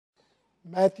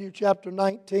Matthew chapter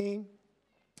 19,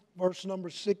 verse number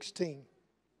 16.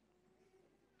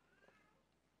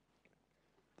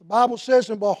 The Bible says,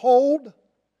 "And behold,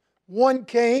 one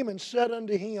came and said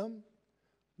unto him,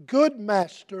 Good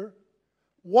master,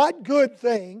 what good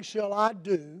thing shall I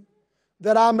do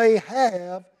that I may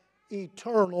have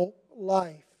eternal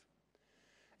life?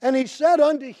 And he said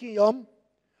unto him,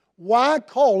 Why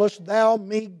callest thou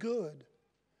me good?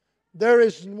 There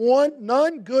is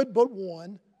none good but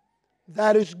one,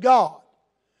 that is God.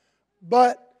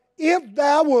 But if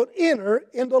thou wilt enter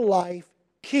into life,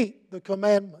 keep the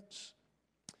commandments.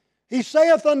 He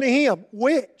saith unto him,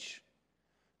 Which?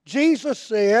 Jesus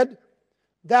said,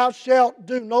 Thou shalt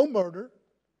do no murder,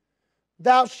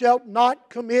 thou shalt not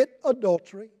commit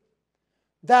adultery,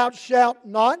 thou shalt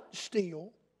not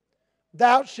steal,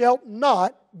 thou shalt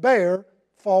not bear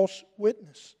false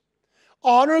witness.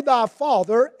 Honor thy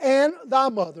father and thy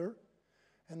mother,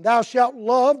 and thou shalt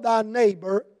love thy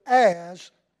neighbor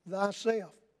as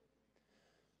thyself.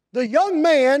 The young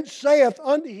man saith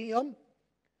unto him,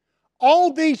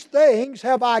 All these things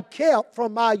have I kept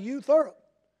from my youth up.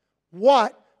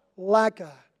 What lack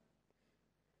I?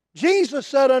 Jesus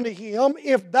said unto him,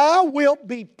 If thou wilt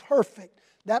be perfect,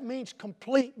 that means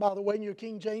complete, by the way, in your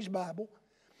King James Bible.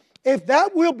 If thou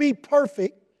wilt be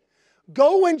perfect,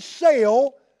 go and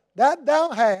sell that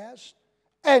thou hast,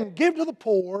 and give to the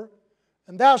poor,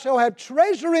 and thou shalt have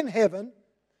treasure in heaven,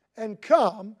 and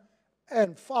come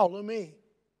and follow me.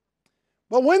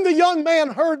 But when the young man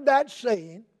heard that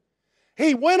saying,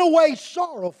 he went away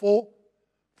sorrowful,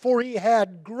 for he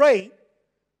had great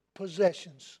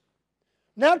possessions."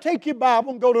 Now take your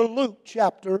Bible and go to Luke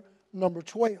chapter number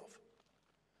 12.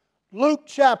 Luke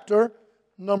chapter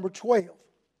number 12.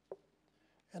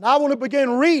 And I want to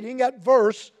begin reading at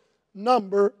verse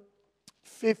number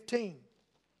 15.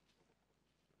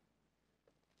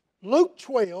 Luke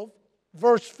 12,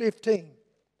 verse 15.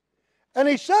 "And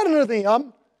he said unto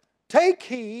them, Take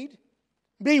heed,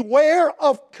 beware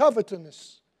of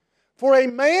covetousness, for a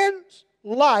man's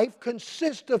life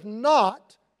consisteth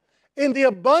not in the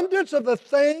abundance of the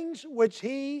things which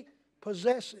he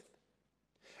possesseth.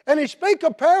 And he spake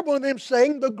a parable unto them,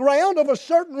 saying, The ground of a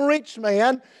certain rich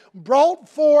man brought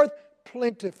forth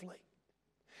plentifully.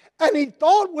 And he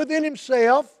thought within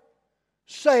himself,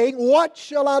 saying, What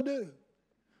shall I do?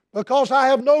 Because I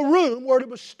have no room where to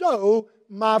bestow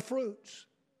my fruits.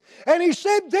 And he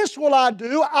said, This will I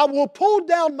do, I will pull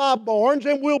down my barns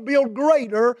and will build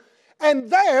greater, and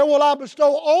there will I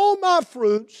bestow all my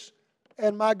fruits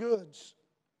and my goods.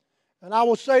 And I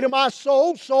will say to my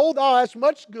soul, Soul, thou hast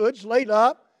much goods laid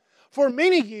up for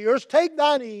many years, take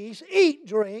thine ease, eat,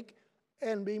 drink,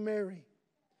 and be merry.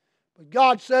 But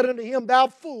God said unto him, Thou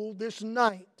fool, this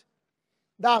night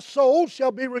thy soul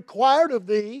shall be required of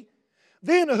thee.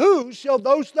 Then whose shall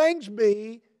those things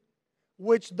be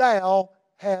which thou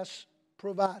hast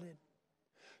provided?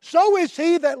 So is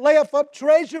he that layeth up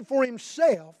treasure for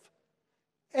himself,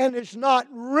 and is not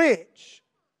rich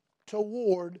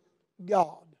toward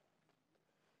God."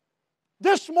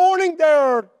 This morning there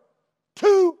are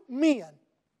two men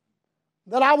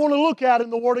that I want to look at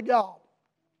in the Word of God.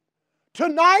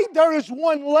 Tonight there is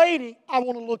one lady I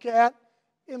want to look at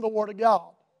in the Word of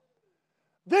God.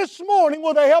 This morning,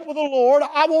 with the help of the Lord,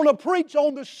 I want to preach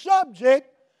on the subject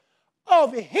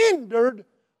of hindered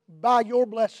by your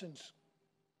blessings.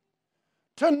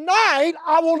 Tonight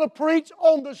I want to preach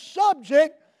on the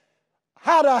subject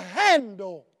how to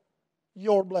handle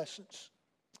your blessings.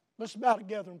 Let's bow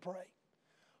together and pray.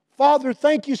 Father,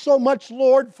 thank you so much,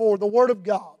 Lord, for the Word of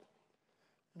God.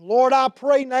 Lord, I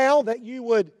pray now that you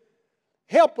would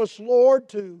help us, Lord,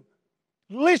 to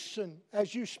listen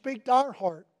as you speak to our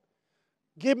heart.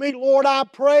 Give me, Lord, I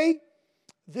pray,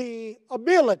 the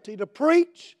ability to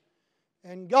preach,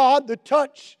 and God, the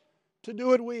touch to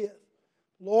do it with.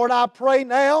 Lord, I pray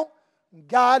now,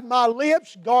 guide my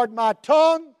lips, guard my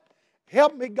tongue.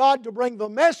 Help me, God, to bring the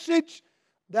message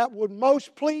that would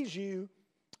most please you.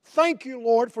 Thank you,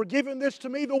 Lord, for giving this to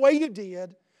me the way you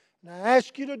did. And I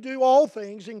ask you to do all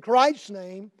things in Christ's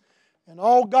name. And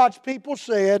all God's people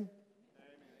said, Amen.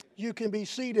 You can be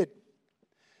seated.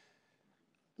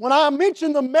 When I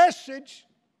mention the message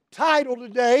title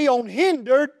today on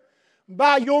hindered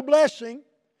by your blessing,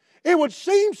 it would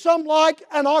seem some like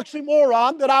an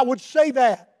oxymoron that I would say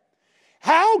that.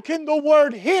 How can the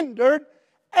word hindered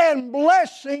and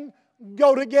blessing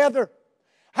go together?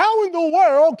 How in the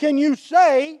world can you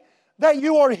say that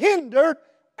you are hindered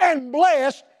and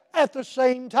blessed at the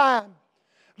same time?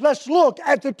 Let's look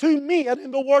at the two men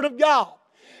in the Word of God.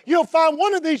 You'll find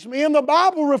one of these men, the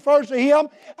Bible refers to him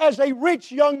as a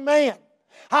rich young man.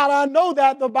 How do I know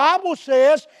that? The Bible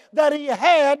says that he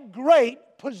had great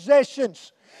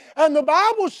possessions. And the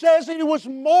Bible says that he was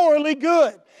morally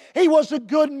good. He was a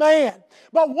good man.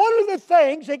 But one of the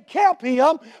things that kept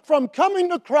him from coming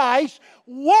to Christ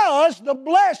was the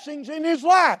blessings in his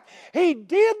life. He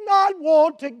did not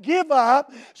want to give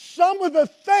up some of the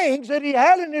things that he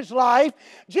had in his life.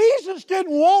 Jesus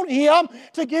didn't want him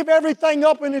to give everything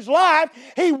up in his life.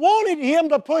 He wanted him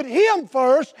to put him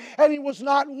first, and he was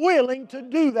not willing to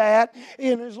do that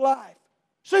in his life.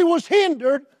 So he was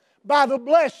hindered by the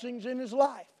blessings in his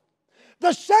life.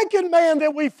 The second man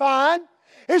that we find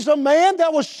is a man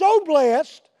that was so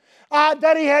blessed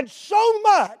that he had so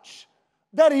much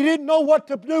that he didn't know what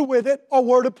to do with it or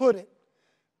where to put it.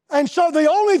 And so the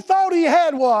only thought he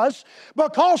had was,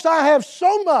 because I have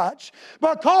so much,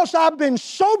 because I've been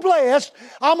so blessed,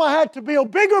 I'm going to have to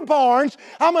build bigger barns.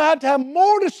 I'm going to have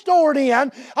more to store it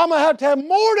in. I'm going to have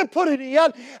more to put it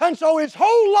in. And so his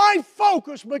whole life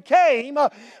focus became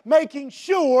making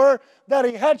sure that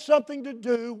he had something to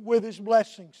do with his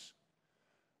blessings.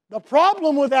 The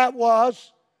problem with that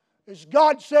is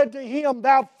God said to him,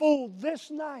 "Thou fool, this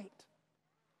night."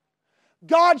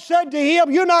 God said to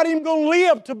him, "You're not even going to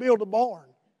live to build a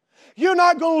barn. You're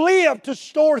not going to live to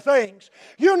store things.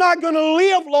 You're not going to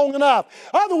live long enough."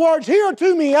 In other words, here are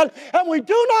two men, and we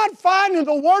do not find in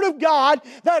the Word of God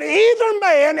that either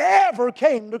man ever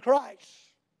came to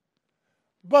Christ.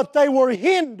 But they were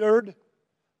hindered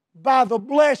by the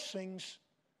blessings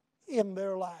in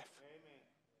their life.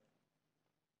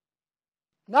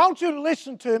 Now I want you to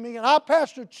listen to me, and I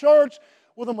pastor a church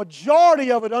with a majority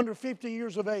of it under 50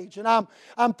 years of age. And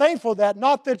I'm thankful for that.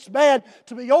 Not that it's bad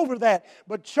to be over that,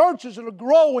 but churches that are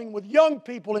growing with young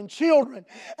people and children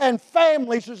and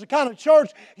families is the kind of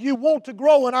church you want to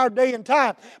grow in our day and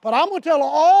time. But I'm going to tell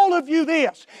all of you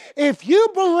this. If you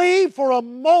believe for a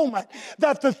moment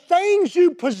that the things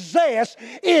you possess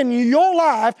in your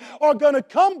life are going to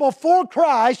come before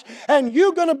Christ and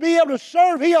you're going to be able to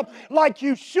serve Him like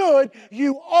you should,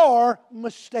 you are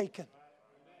mistaken.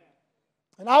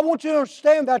 And I want you to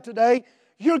understand that today.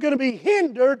 You're going to be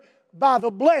hindered by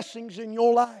the blessings in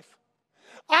your life.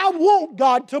 I want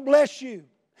God to bless you.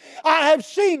 I have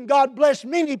seen God bless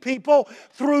many people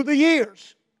through the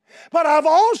years. But I've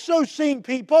also seen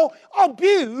people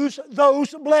abuse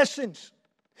those blessings.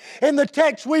 In the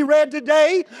text we read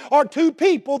today are two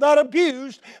people that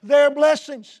abused their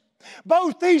blessings.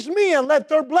 Both these men let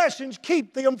their blessings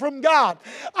keep them from God.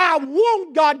 I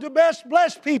want God to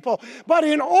bless people. But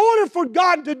in order for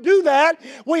God to do that,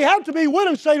 we have to be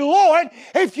willing to say, "Lord,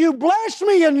 if you bless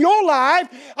me in your life,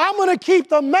 I'm going to keep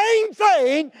the main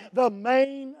thing the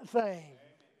main thing."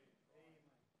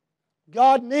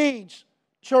 God needs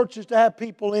churches to have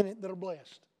people in it that are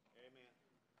blessed.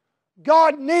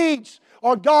 God needs,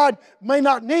 or God may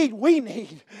not need, we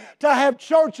need to have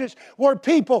churches where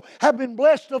people have been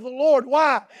blessed of the Lord.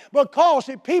 Why? Because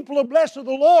if people are blessed of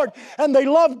the Lord and they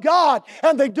love God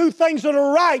and they do things that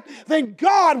are right, then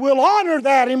God will honor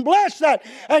that and bless that.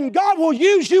 And God will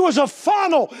use you as a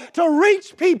funnel to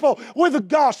reach people with the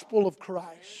gospel of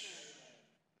Christ.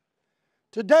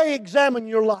 Today, examine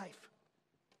your life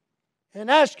and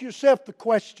ask yourself the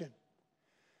question,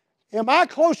 am I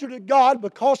closer to God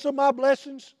because of my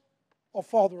blessings or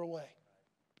farther away?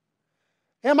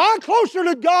 Am I closer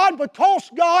to God because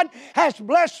God has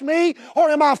blessed me, or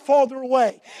am I farther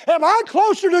away? Am I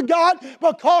closer to God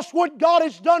because what God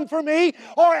has done for me,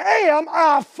 or am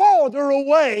I farther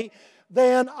away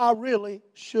than I really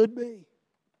should be?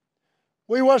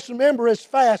 We must remember as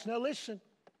fast. Now listen,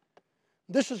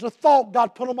 this is a thought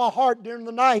God put on my heart during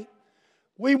the night.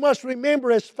 We must remember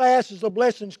as fast as the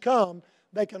blessings come,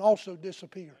 they can also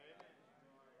disappear.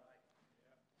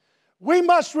 We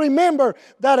must remember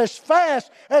that as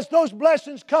fast as those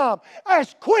blessings come,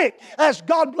 as quick as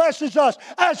God blesses us,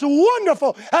 as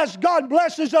wonderful as God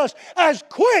blesses us, as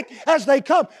quick as they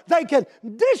come, they can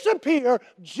disappear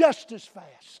just as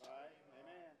fast.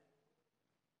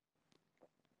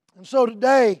 And so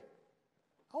today,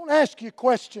 I want to ask you a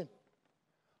question.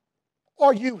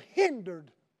 Are you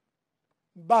hindered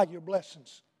by your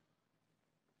blessings?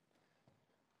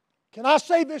 Can I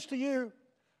say this to you?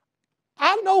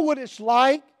 I know what it's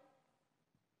like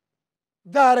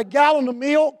that a gallon of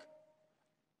milk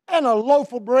and a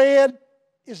loaf of bread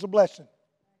is a blessing.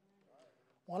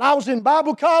 When I was in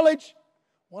Bible college,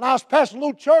 when I was pastoring a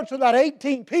little church with about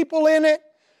 18 people in it,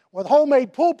 with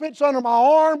homemade pulpits under my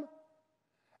arm,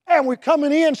 and we're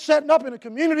coming in, setting up in a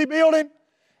community building,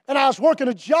 and I was working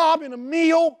a job in a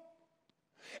mill,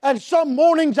 And some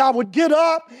mornings I would get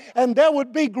up and there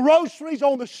would be groceries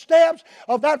on the steps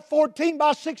of that 14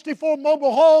 by 64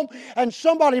 mobile home, and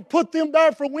somebody put them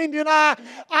there for Wendy and I.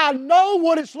 I know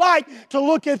what it's like to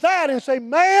look at that and say,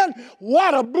 man,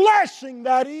 what a blessing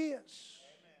that is.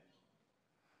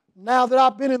 Now that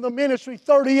I've been in the ministry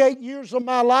 38 years of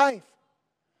my life,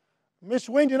 Miss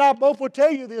Wendy and I both will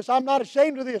tell you this. I'm not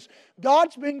ashamed of this.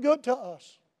 God's been good to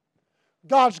us.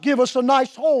 God's given us a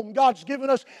nice home. God's given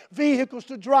us vehicles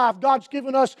to drive. God's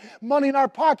given us money in our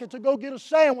pocket to go get a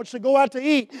sandwich, to go out to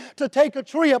eat, to take a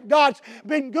trip. God's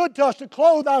been good to us to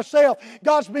clothe ourselves.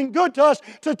 God's been good to us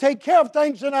to take care of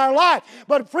things in our life.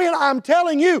 But friend, I'm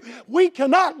telling you, we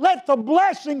cannot let the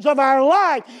blessings of our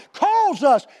life cause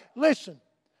us. Listen,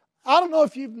 I don't know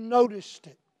if you've noticed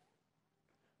it,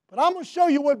 but I'm going to show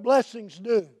you what blessings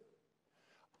do.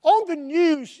 On the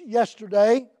news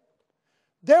yesterday,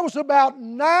 there was about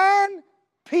 9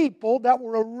 people that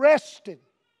were arrested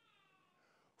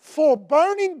for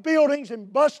burning buildings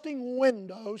and busting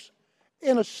windows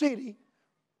in a city.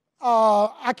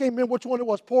 I can't remember which one it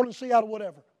was, Portland, Seattle,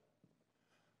 whatever.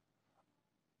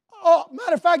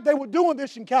 Matter of fact, they were doing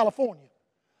this in California.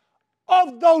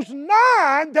 Of those 9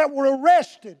 that were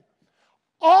arrested,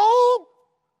 all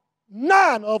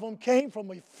 9 of them came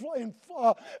from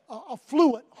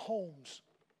affluent homes.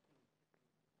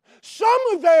 Some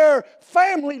of their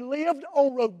family lived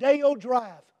on Rodeo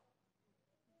Drive.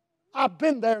 I've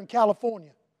been there in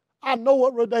California. I know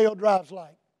what Rodeo Drive's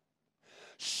like.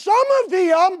 Some of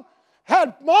them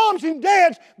had moms and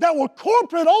dads that were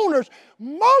corporate owners.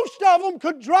 Most of them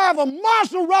could drive a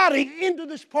Maserati into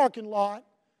this parking lot,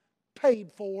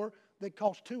 paid for, that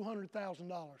cost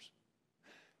 $200,000.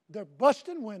 They're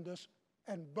busting windows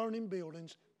and burning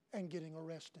buildings and getting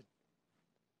arrested.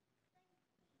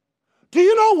 Do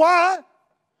you know why?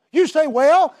 You say,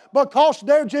 well, because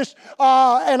they're just,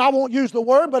 and I won't use the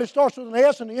word, but it starts with an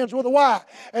S and it ends with a Y.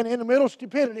 And in the middle,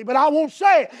 stupidity. But I won't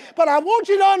say it. But I want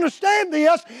you to understand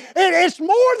this. It's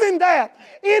more than that.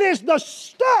 It is the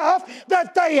stuff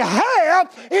that they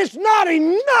have is not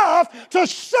enough to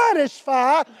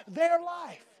satisfy their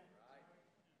life.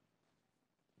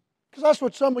 Because that's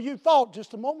what some of you thought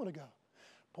just a moment ago.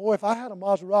 Boy, if I had a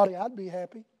Maserati, I'd be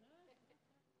happy.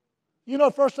 You know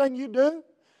the first thing you do?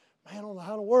 Man, I don't know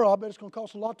how in the world. I bet it's going to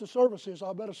cost a lot to service this.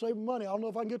 I better save money. I don't know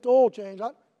if I can get the oil change.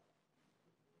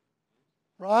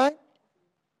 Right?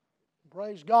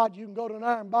 Praise God, you can go to an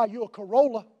and buy you a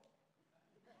Corolla.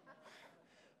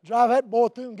 Drive that boy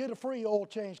through and get a free oil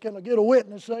change. Can I get a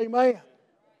witness? Amen.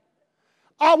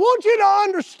 I want you to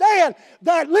understand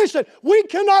that, listen, we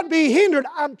cannot be hindered.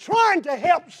 I'm trying to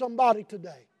help somebody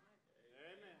today.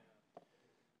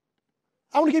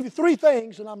 I want to give you 3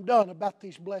 things, and I'm done, about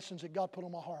these blessings that God put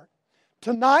on my heart.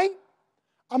 Tonight,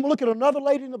 I'm going to look at another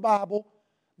lady in the Bible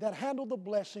that handled the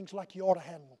blessings like you ought to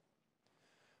handle them.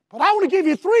 But I want to give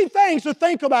you 3 things to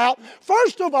think about.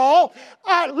 First of all,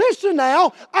 listen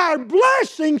now, our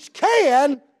blessings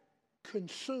can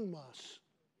consume us.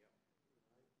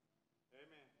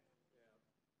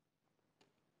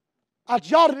 I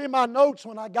jotted in my notes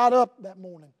when I got up that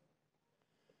morning.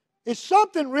 Is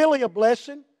something really a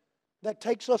blessing that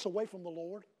takes us away from the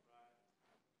Lord?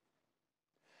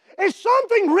 Is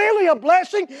something really a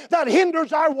blessing that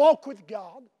hinders our walk with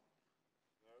God?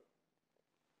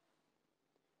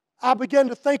 I began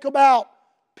to think about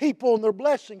people and their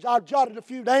blessings. I jotted a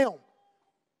few down.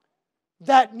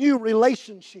 That new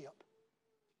relationship.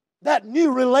 That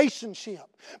new relationship.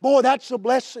 Boy, that's a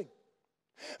blessing.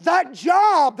 That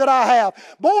job that I have,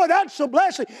 boy, that's a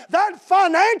blessing. That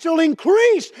financial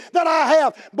increase that I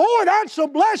have, boy, that's a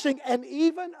blessing. And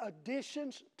even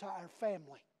additions to our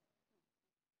family.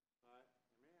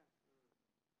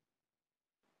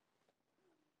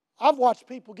 I've watched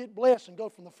people get blessed and go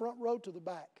from the front row to the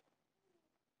back.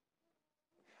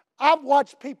 I've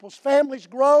watched people's families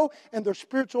grow and their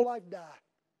spiritual life die.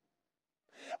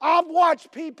 I've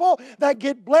watched people that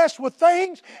get blessed with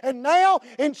things, and now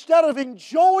instead of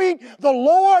enjoying the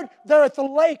Lord, they're at the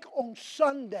lake on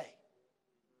Sunday.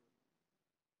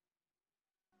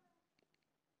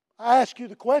 I ask you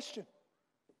the question,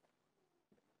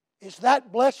 is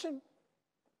that blessing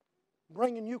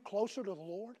bringing you closer to the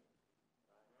Lord?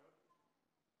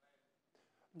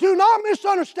 Do not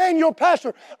misunderstand your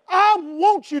pastor. I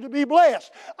want you to be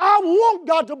blessed. I want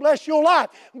God to bless your life.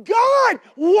 God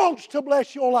wants to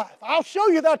bless your life. I'll show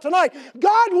you that tonight.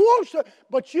 God wants to,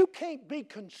 but you can't be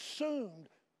consumed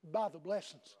by the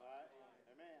blessings.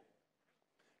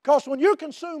 Because when you're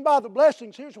consumed by the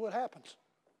blessings, here's what happens.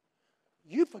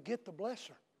 You forget the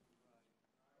blesser.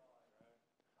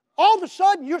 All of a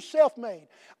sudden, you're self-made.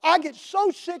 I get so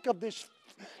sick of this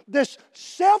this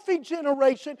selfie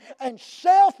generation and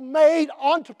self-made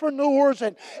entrepreneurs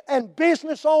and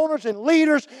business owners and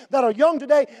leaders that are young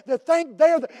today that think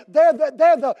they're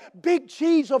the big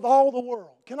cheese of all the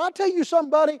world. Can I tell you something,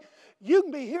 buddy? You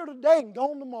can be here today and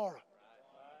gone tomorrow.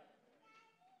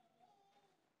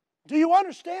 Do you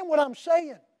understand what I'm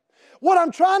saying? What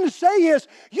I'm trying to say is,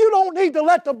 you don't need to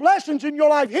let the blessings in your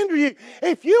life hinder you.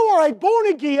 If you are a born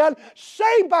again,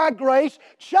 saved by grace,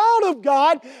 child of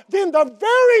God, then the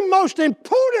very most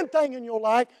important thing in your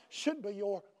life should be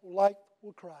your life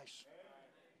with Christ.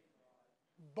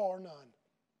 Bar none.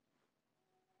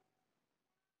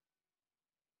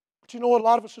 But you know what a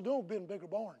lot of us are doing? We're building bigger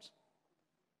barns.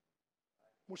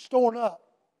 We're storing up.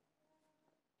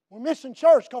 We're missing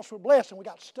church because we're blessed and we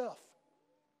got stuff.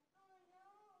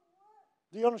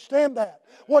 Do you understand that?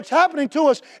 What's happening to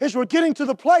us is we're getting to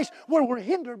the place where we're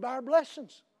hindered by our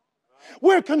blessings.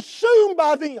 We're consumed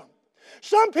by them.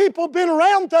 Some people have been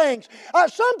around things.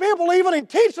 Some people even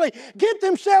intentionally get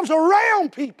themselves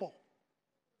around people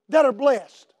that are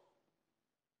blessed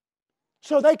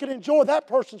so they can enjoy that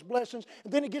person's blessings,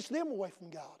 and then it gets them away from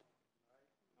God.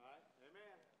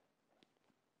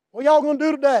 What y'all going to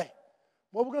do today?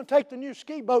 Well, we're going to take the new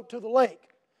ski boat to the lake.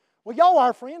 Well, y'all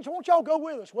are friends. Why don't y'all go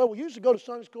with us? Well, we usually go to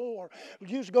Sunday school or we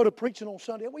usually go to preaching on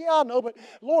Sunday. Well, yeah, I know, but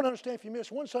Lord understand if you miss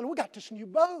one Sunday, we got this new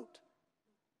boat.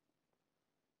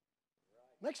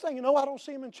 Next thing you know, I don't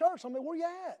see him in church. I mean, where you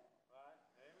at?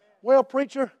 Well,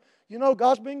 preacher, you know,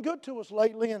 God's been good to us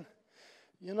lately, and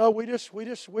you know, we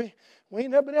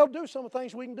ain't never been able to do some of the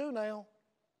things we can do now.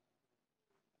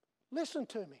 Listen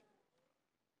to me.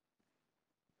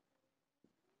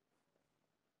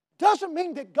 Doesn't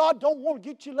mean that God don't want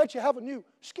to let you have a new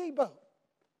ski boat.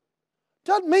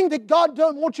 Doesn't mean that God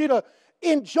doesn't want you to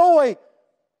enjoy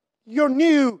your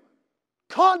new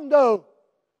condo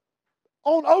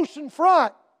on ocean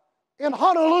front in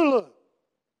Honolulu.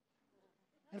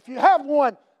 If you have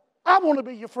one, I want to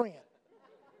be your friend.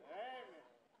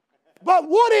 But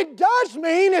what it does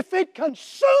mean, if it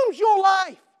consumes your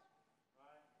life,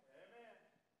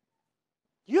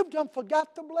 you've done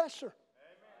forgot the blesser.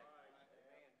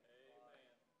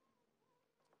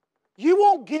 You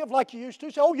won't give like you used to.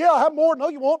 Say, oh yeah, I have more. No,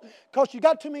 you won't, because you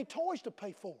got too many toys to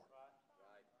pay for.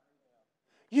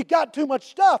 You got too much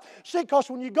stuff. See, because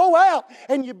when you go out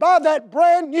and you buy that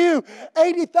brand new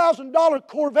 $80,000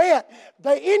 Corvette,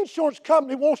 the insurance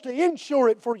company wants to insure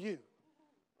it for you.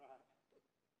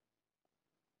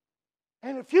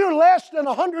 And if you're less than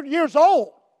 100 years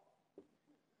old,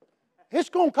 it's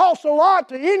going to cost a lot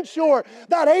to insure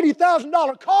that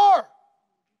 $80,000 car.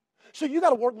 So you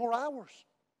got to work more hours.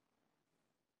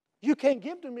 You can't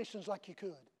give to missions like you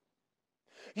could.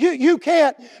 You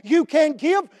can't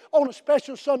give on a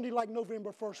special Sunday like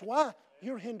November 1st. Why?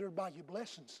 You're hindered by your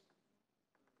blessings.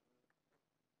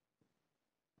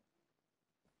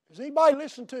 Does anybody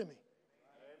listen to me?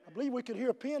 I believe we could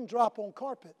hear a pin drop on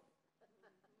carpet.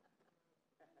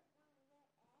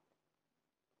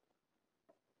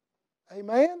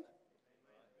 Amen?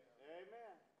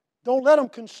 Don't let them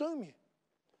consume you.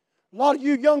 A lot of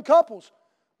you young couples,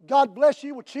 God bless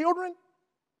you with children.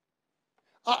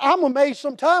 I'm amazed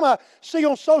sometimes I see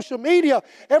on social media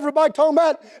everybody talking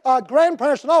about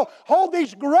grandparents and all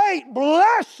these great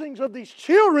blessings of these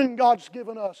children God's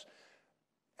given us.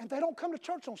 And they don't come to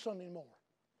church on Sunday anymore.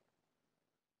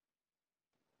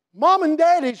 Mom and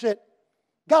daddies that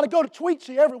got to go to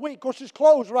Tweetsy every week. Of course, it's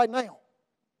closed right now.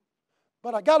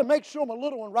 But I got to make sure my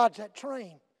little one rides that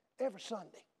train every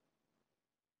Sunday.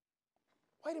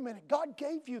 Wait a minute. God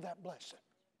gave you that blessing.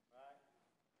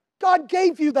 God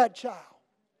gave you that child.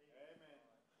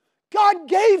 God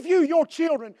gave you your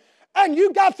children. And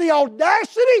you got the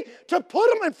audacity to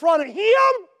put them in front of Him?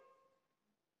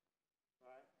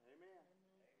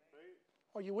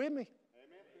 Are you with me?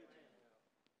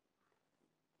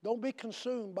 Don't be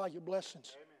consumed by your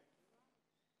blessings.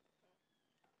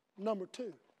 Number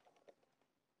two.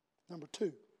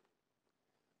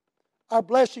 Our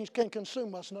blessings can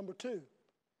consume us. Number two.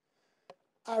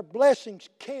 Our blessings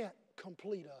can't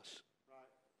complete us.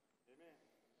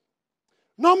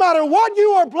 No matter what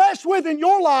you are blessed with in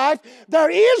your life, there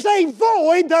is a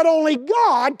void that only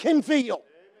God can fill.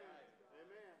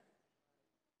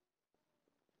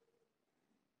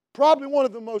 Probably one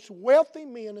of the most wealthy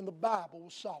men in the Bible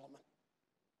was Solomon.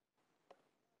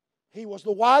 He was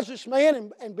the wisest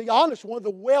man and be honest, one of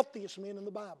the wealthiest men in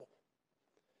the Bible.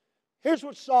 Here's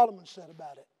what Solomon said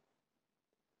about it.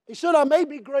 He said, I made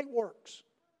me great works.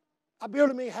 I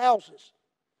built me houses.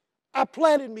 I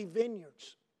planted me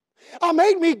vineyards. I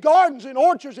made me gardens and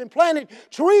orchards and planted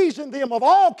trees in them of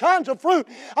all kinds of fruit.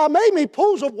 I made me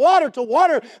pools of water to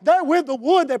water therewith the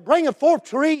wood that bringeth forth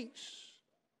trees.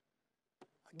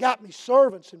 I got me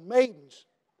servants and maidens.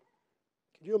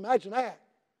 Can you imagine that?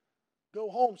 Go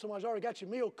home, somebody's already got your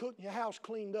meal cooked and your house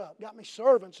cleaned up. Got me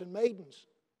servants and maidens.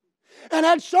 And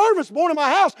had servants born in my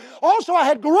house. Also I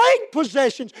had great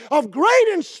possessions of great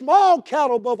and small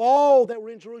cattle above all that were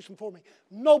in Jerusalem for me.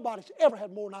 Nobody's ever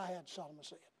had more than I had, Solomon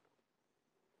said.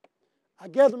 I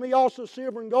gathered me also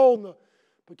silver and gold and the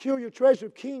peculiar treasure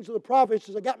of kings of the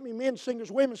provinces. I got me men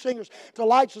singers, women singers,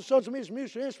 delights of sons of men,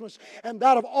 musical instruments, and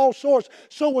that of all sorts.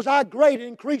 So was I great and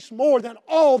increased more than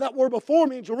all that were before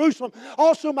me in Jerusalem.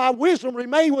 Also my wisdom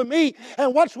remained with me,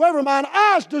 and whatsoever mine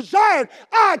eyes desired,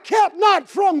 I kept not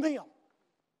from them.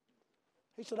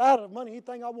 He said, out of the money,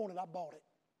 anything I wanted, I bought it.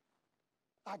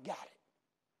 I got it.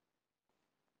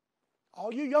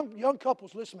 All you young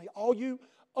couples, listen to me. All you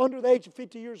under the age of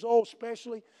 50 years old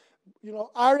especially,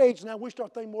 our age now, we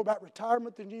start thinking more about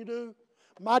retirement than you do.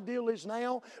 My deal is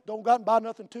now, don't go out and buy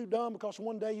nothing too dumb because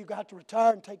one day you got to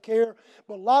retire and take care.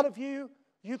 But a lot of you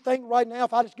think right now,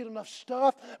 if I just get enough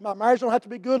stuff, my marriage don't have to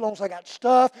be good as long as I got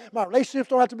stuff. My relationships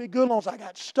don't have to be good as long as I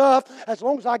got stuff. As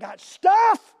long as I got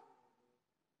stuff,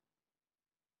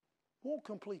 won't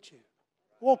complete you.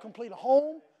 Won't complete a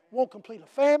home. Won't complete a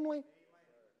family.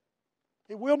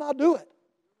 It will not do it.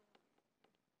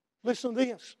 Listen to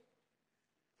this.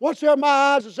 Whatsoever my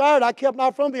eyes desired, I kept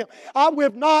not from them. I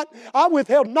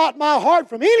withheld not my heart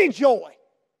from any joy.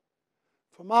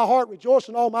 For my heart rejoiced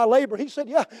in all my labor. He said,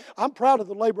 yeah, I'm proud of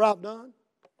the labor I've done.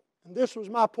 And this was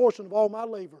my portion of all my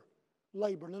labor. Now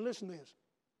listen to this.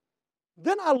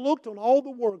 Then I looked on all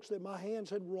the works that my hands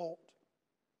had wrought,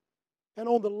 and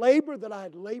on the labor that I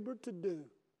had labored to do.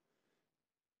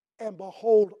 And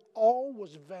behold, all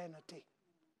was vanity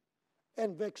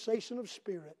and vexation of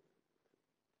spirit,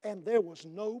 and there was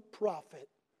no profit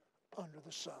under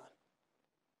the sun.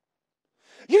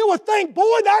 You would think,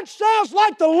 boy, that sounds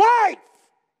like the life.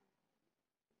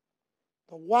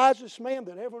 The wisest man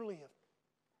that ever lived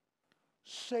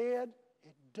said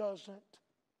it doesn't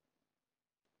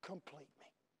complete me.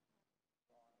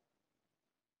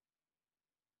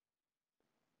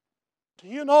 Do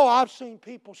you know I've seen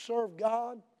people serve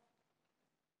God?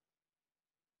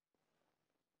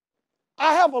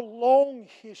 I have a long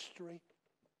history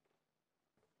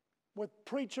with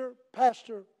preacher,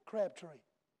 Pastor Crabtree.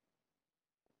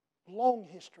 Long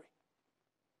history.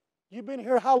 You've been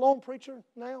here how long, preacher,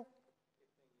 now?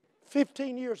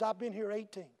 15 years. I've been here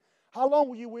 18. How long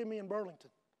were you with me in Burlington?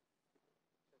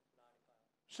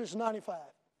 Since 95.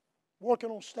 Working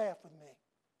on staff with me.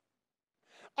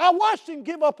 I watched him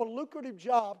give up a lucrative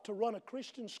job to run a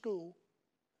Christian school.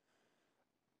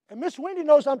 And Miss Wendy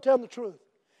knows I'm telling the truth.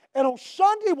 And on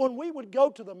Sunday when we would go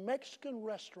to the Mexican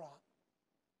restaurant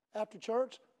after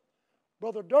church,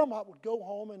 Brother Dermott would go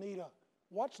home and eat a,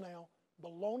 what's now,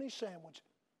 bologna sandwich,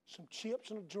 some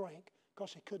chips and a drink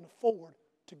because he couldn't afford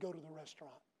to go to the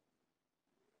restaurant.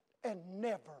 And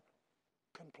never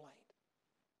complained.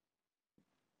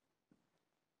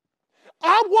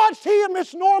 I watched he and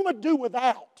Miss Norma do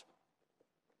without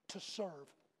to serve.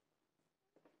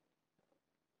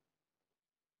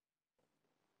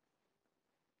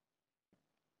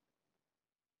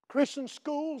 Christian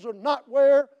schools are not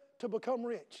where to become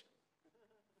rich.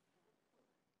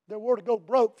 They're where to go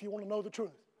broke if you want to know the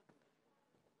truth.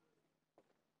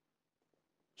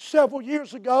 Several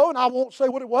years ago, and I won't say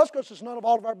what it was because it's none of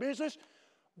all of our business,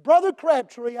 Brother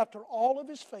Crabtree, after all of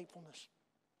his faithfulness,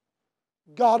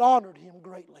 God honored him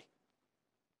greatly.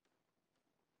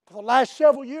 For the last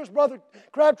several years, Brother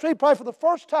Crabtree, probably for the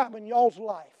first time in y'all's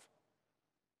life,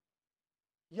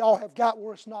 y'all have got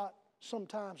where it's not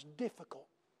sometimes difficult.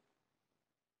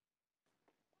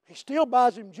 He still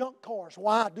buys him junk cars.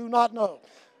 Why? I do not know.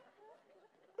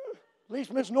 At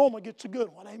least Miss Norma gets a good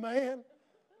one. Amen.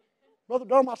 Brother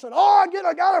Dermott said, oh,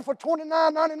 I got it for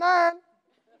 $29.99.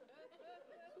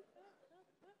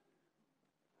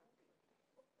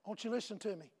 Won't you listen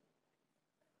to me?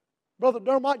 Brother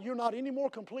Dermott, you're not any more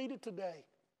completed today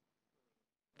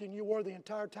than you were the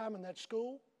entire time in that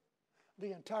school.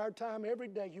 The entire time, every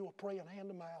day, you were praying hand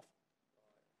to mouth.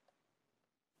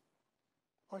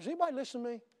 Or is anybody listening to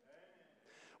me?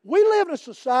 We live in a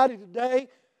society today,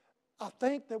 I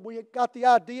think that we got the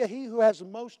idea, he who has the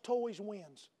most toys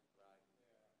wins.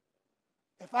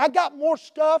 If I got more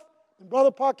stuff than Brother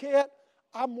Parquette,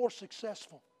 I'm more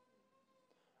successful.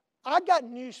 I got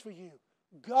news for you.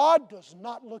 God does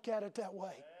not look at it that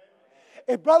way.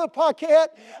 if Brother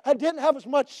Paquette didn't have as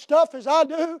much stuff as I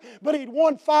do, but he'd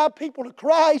won 5 people to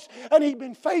Christ, and he'd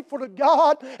been faithful to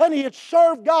God, and he had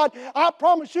served God, I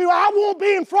promise you, I won't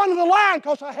be in front of the line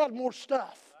because I had more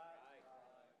stuff.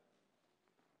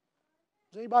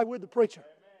 Is anybody with the preacher?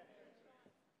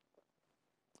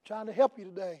 Trying to help you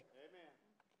today.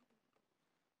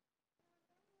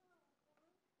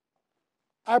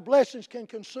 Our blessings can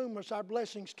consume us. Our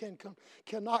blessings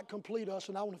cannot complete us.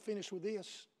 And I want to finish with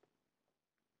this.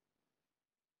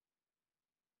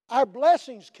 Our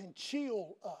blessings can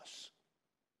chill us.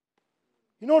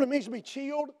 You know what it means to be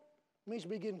chilled? It means to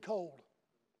be getting cold.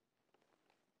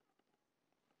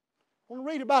 I want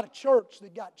to read about a church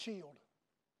that got chilled.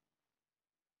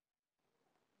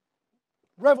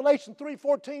 Revelation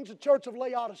 3:14 is the church of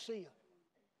Laodicea.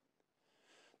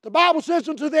 The Bible says,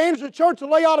 unto the angel of the church of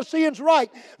Laodiceans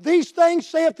write, these things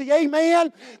saith the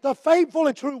Amen, the faithful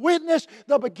and true witness,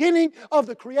 the beginning of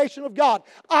the creation of God.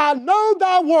 I know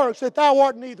thy works, that thou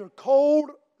art neither cold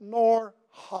nor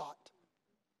hot.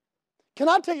 Can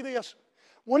I tell you this?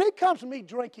 When it comes to me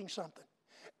drinking something,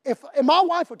 and my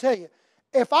wife will tell you,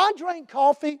 if I drink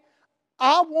coffee,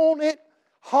 I want it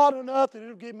hot enough that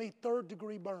it'll give me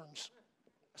 3rd-degree burns.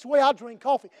 That's the way I drink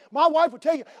coffee. My wife will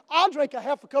tell you, I'll drink a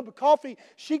half a cup of coffee.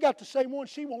 She got the same one.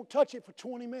 She won't touch it for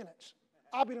 20 minutes.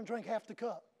 I'll be going to drink half the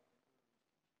cup.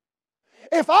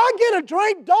 If I get a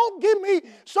drink, don't give me,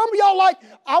 some of y'all like,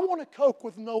 I want a Coke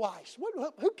with no ice.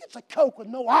 Who gets a Coke with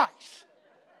no ice?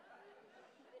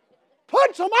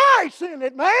 Put some ice in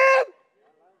it, man.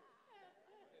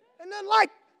 And then like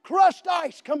crushed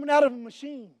ice coming out of a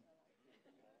machine.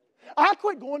 I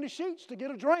quit going to Sheets to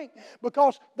get a drink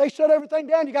because they shut everything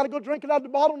down. You got to go drink it out of the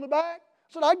bottle in the back.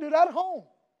 I said, I can do that at home.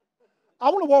 I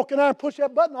want to walk in there and push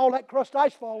that button, all that crushed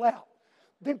ice fall out.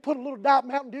 Then put a little Diet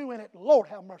Mountain Dew in it. Lord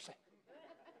have mercy.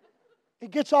 It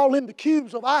gets all in the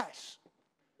cubes of ice.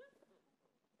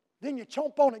 Then you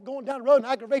chomp on it going down the road and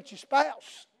aggravate your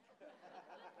spouse.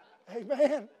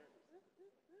 Amen.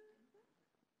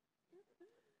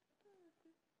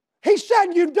 He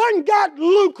said, you done got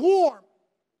lukewarm.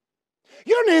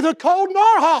 You're neither cold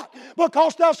nor hot,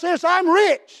 because thou sayest, I'm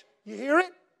rich. You hear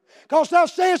it? Because thou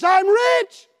sayest, I'm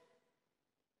rich,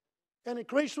 and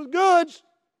increase with goods,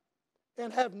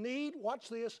 and have need, watch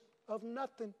this, of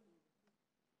nothing.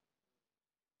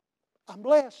 I'm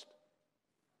blessed.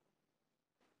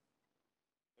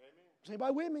 Amen. Is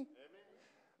anybody with me? Amen.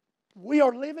 We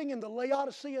are living in the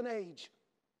Laodicean age.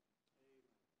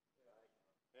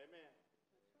 Amen.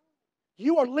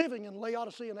 You are living in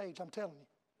Laodicean age, I'm telling you.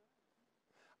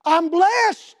 I'm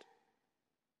blessed.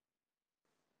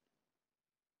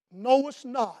 Knowest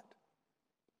not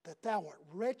that thou art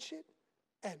wretched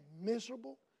and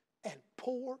miserable and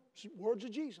poor, words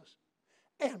of Jesus,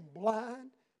 and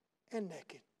blind and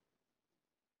naked.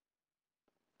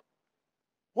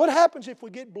 What happens if we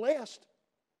get blessed,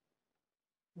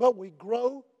 but we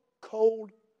grow cold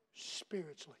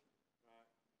spiritually?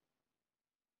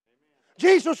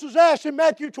 Jesus was asked in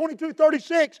Matthew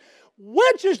 22:36,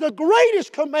 which is the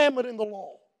greatest commandment in the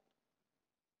law?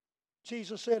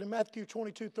 Jesus said in Matthew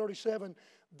 22:37,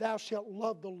 thou shalt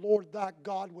love the Lord thy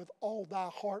God with all thy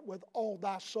heart, with all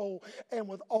thy soul, and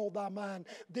with all thy mind.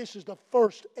 This is the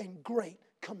first and great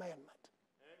commandment.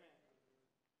 Amen.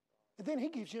 And then he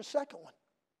gives you a second one.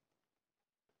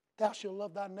 Thou shalt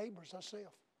love thy neighbor as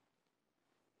thyself.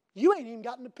 You ain't even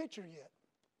gotten the picture yet.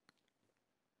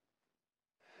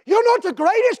 You know what the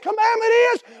greatest commandment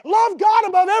is? Love God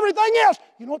above everything else.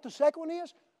 You know what the second one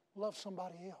is? Love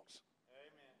somebody else.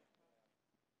 Amen.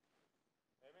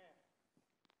 Amen.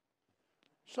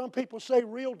 Some people say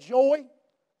real joy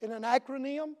in an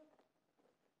acronym.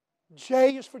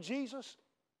 J is for Jesus.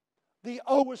 The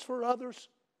O is for others.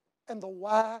 And the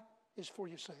Y is for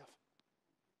yourself.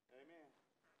 Amen.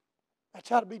 That's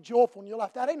how to be joyful in your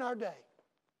life. That ain't our day.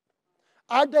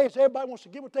 Our day is everybody wants to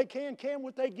get what they can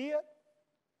what they get.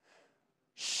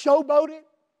 Showboat it.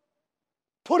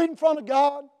 Put it in front of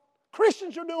God.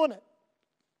 Christians are doing it.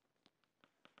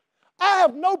 I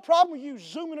have no problem with you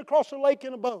zooming across the lake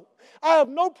in a boat. I have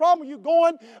no problem with you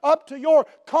going up to your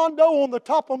condo on the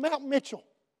top of Mount Mitchell,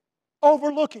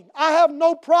 overlooking. I have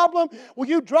no problem with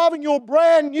you driving your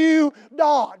brand new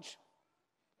Dodge.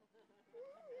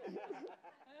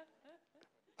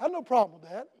 I have no problem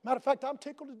with that. Matter of fact, I'm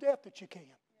tickled to death that you can.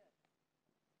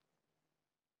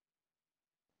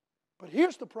 But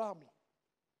here's the problem.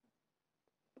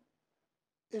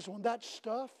 Is when that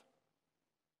stuff,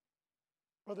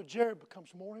 Brother Jared,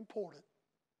 becomes more important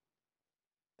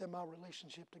than my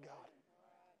relationship to God.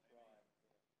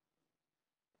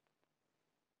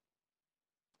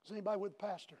 Is anybody with the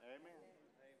pastor? Amen.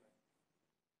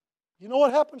 You know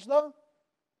what happens though?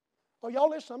 Oh, y'all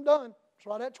listen, I'm done. It's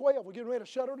right at 12. We're getting ready to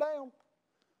shut her down.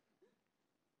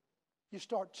 You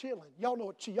start chilling. Y'all know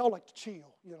what y'all like to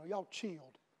chill. You know, y'all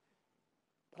chilled.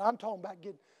 But I'm talking about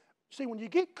getting. See, when you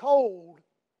get cold,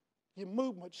 your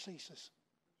movement ceases.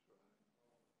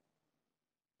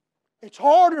 It's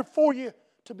harder for you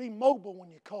to be mobile when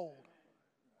you're cold.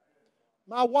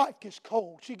 My wife gets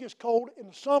cold. She gets cold in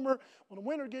the summer. When the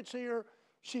winter gets here,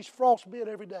 she's frostbit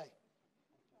every day.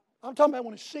 I'm talking about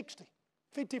when it's 60,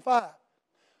 55.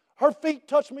 Her feet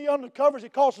touch me under the covers.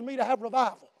 It causes me to have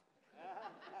revival.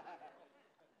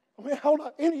 I mean, hold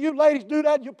on. Any of you ladies do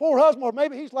that to your poor husband, or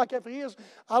maybe he's like, if he is,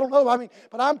 I don't know. I mean,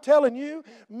 but I'm telling you,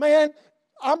 man,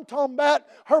 I'm talking about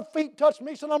her feet touch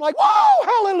me, so I'm like,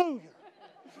 whoa, hallelujah.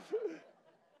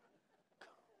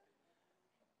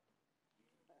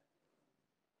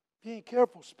 If you ain't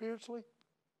careful spiritually,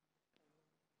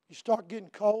 you start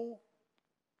getting cold.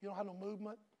 You don't have no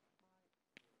movement.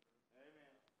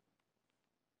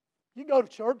 You go to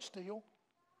church still.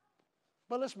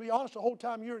 But let's be honest, the whole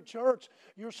time you're at church,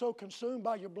 you're so consumed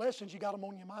by your blessings, you got them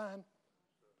on your mind.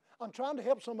 I'm trying to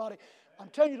help somebody. I'm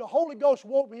telling you, the Holy Ghost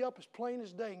woke me up as plain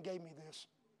as day and gave me this.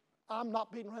 I'm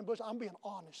not beating around the bush. I'm being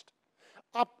honest.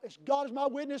 As God is my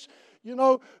witness,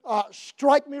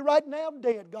 strike me right now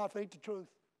dead, God, if it ain't the truth.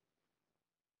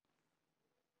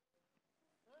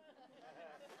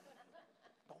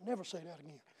 Don't never say that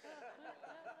again.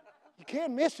 You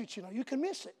can't miss it, you can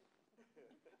miss it.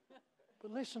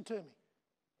 But listen to me.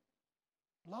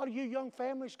 A lot of you young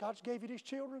families, God's gave you these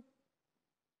children.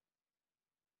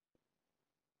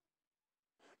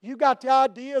 You got the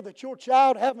idea that your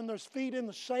child having their feet in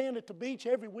the sand at the beach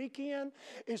every weekend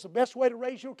is the best way to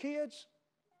raise your kids.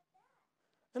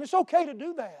 And it's okay to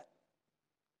do that.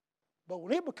 But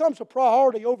when it becomes a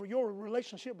priority over your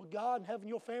relationship with God and having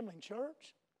your family in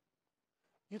church,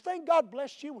 you think God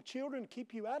blessed you with children to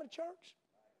keep you out of church?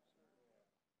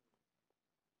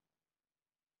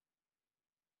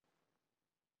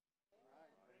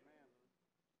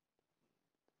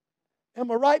 Am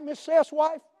I right, Miss Seth's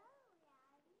wife?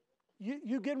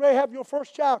 You getting ready to have your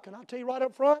first child. Can I tell you right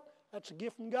up front? That's a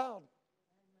gift from God.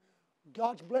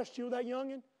 God's blessed you with that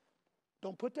youngin'.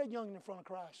 Don't put that youngin' in front of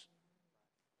Christ.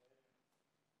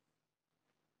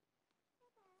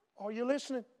 Are you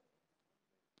listening?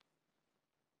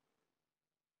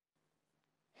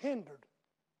 Hindered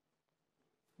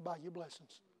by your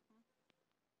blessings.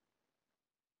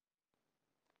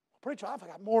 Preacher, I've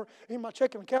got more in my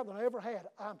checking account than I ever had.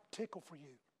 I'm tickled for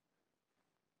you.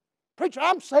 Preacher,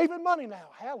 I'm saving money now.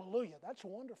 Hallelujah. That's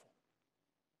wonderful.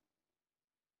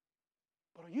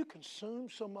 But are you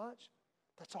consumed so much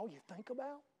that's all you think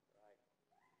about?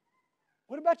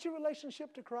 What about your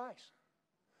relationship to Christ?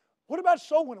 What about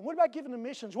soul winning? What about giving to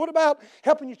missions? What about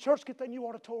helping your church get that new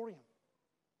auditorium?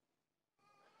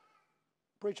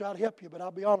 Preacher, I'd help you, but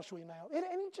I'll be honest with you now. It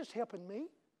ain't just helping me.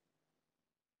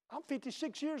 I'm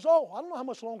 56 years old. I don't know how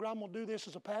much longer I'm going to do this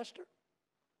as a pastor.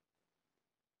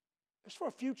 It's for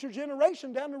a future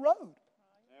generation down the road.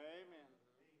 Amen.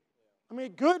 I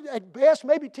mean, good at best,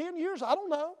 maybe 10 years. I don't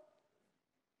know.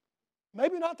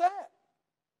 Maybe not that.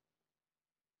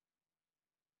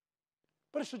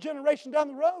 But it's a generation down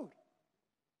the road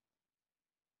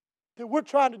that we're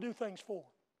trying to do things for.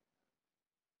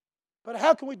 But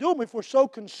how can we do them if we're so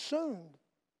consumed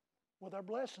with our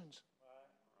blessings?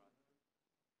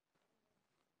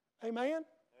 Amen? Amen.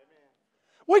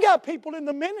 We got people in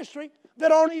the ministry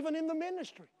that aren't even in the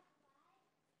ministry.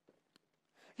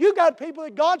 You got people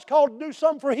that God's called to do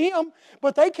something for Him,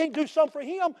 but they can't do something for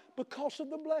Him because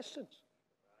of the blessings.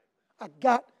 I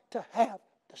got to have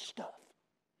the stuff.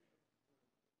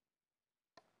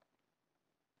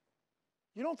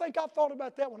 You don't think I thought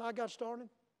about that when I got started?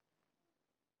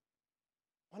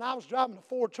 When I was driving a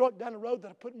Ford truck down the road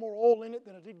that I put more oil in it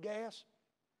than I did gas.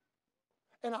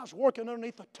 And I was working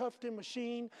underneath a Tufton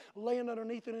machine, laying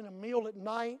underneath it in a mill at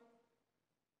night,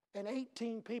 and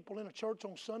 18 people in a church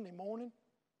on Sunday morning.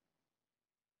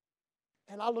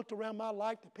 And I looked around my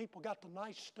life, the people got the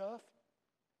nice stuff.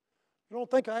 You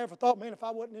don't think I ever thought, man, if I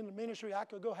wasn't in the ministry, I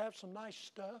could go have some nice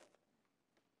stuff?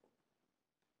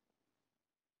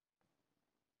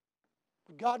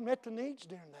 But God met the needs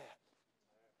during that.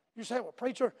 You say, well,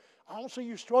 preacher, I don't see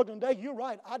you struggling today. You're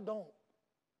right, I don't.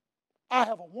 I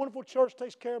have a wonderful church that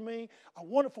takes care of me, a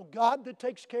wonderful God that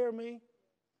takes care of me. Amen.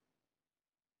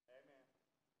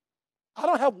 I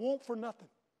don't have want for nothing.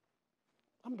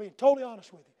 I'm being totally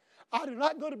honest with you. I do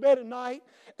not go to bed at night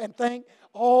and think,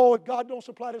 oh, if God don't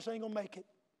supply this, I ain't going to make it.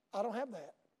 I don't have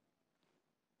that.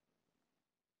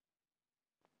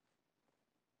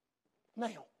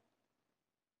 Now.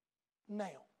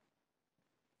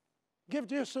 Give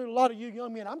this to a lot of you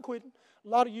young men. I'm quitting. A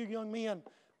lot of you young men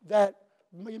that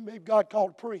maybe God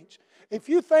called to preach. If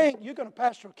you think you're going to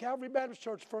pastor a Calvary Baptist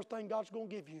church, the first thing God's going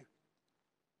to give you.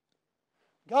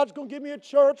 God's going to give me a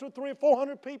church with 300 or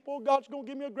 400 people. God's going to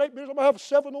give me a great business. I'm going to have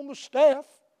 7 on the staff.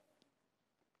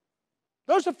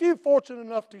 There's a few fortunate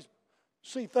enough to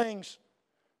see things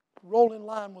roll in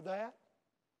line with that.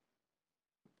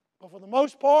 But for the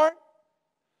most part,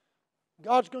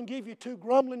 God's going to give you 2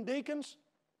 grumbling deacons,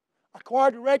 a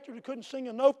choir director who couldn't sing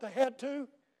a note they had to.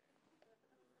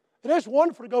 And it's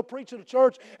wonderful to go preach at a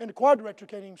church and the choir director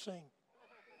can't even sing.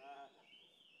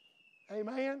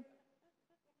 Amen?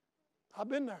 I've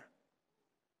been there.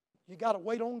 You got to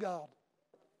wait on God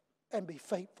and be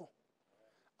faithful.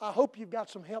 I hope you've got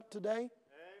some help today. Amen.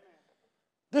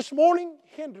 This morning,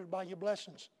 hindered by your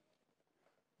blessings.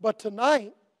 But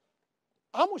tonight,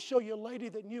 I'm going to show you a lady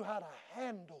that knew how to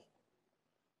handle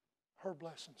her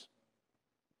blessings.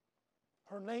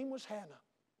 Her name was Hannah.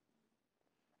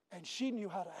 And she knew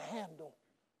how to handle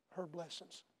her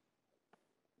blessings.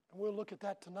 And we'll look at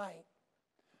that tonight.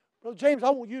 Brother James,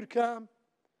 I want you to come.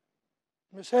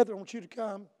 Miss Heather, I want you to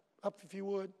come up if you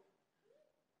would.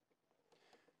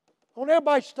 I want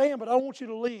everybody to stand, but I don't want you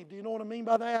to leave. Do you know what I mean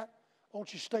by that? I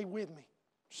want you to stay with me.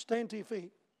 Stand to your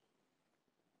feet.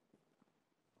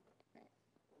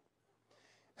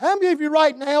 How many of you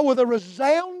right now with a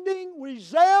resounding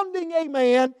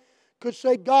amen could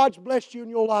say God's blessed you in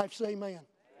your life? Say amen.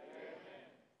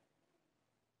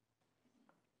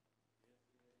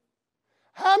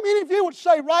 How many of you would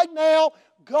say right now,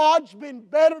 God's been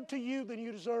better to you than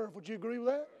you deserve? Would you agree with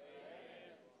that?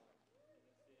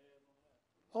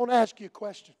 I want to ask you a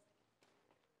question.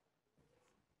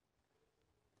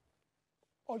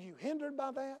 Are you hindered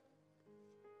by that?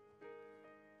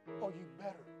 Or are you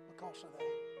better because of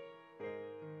that?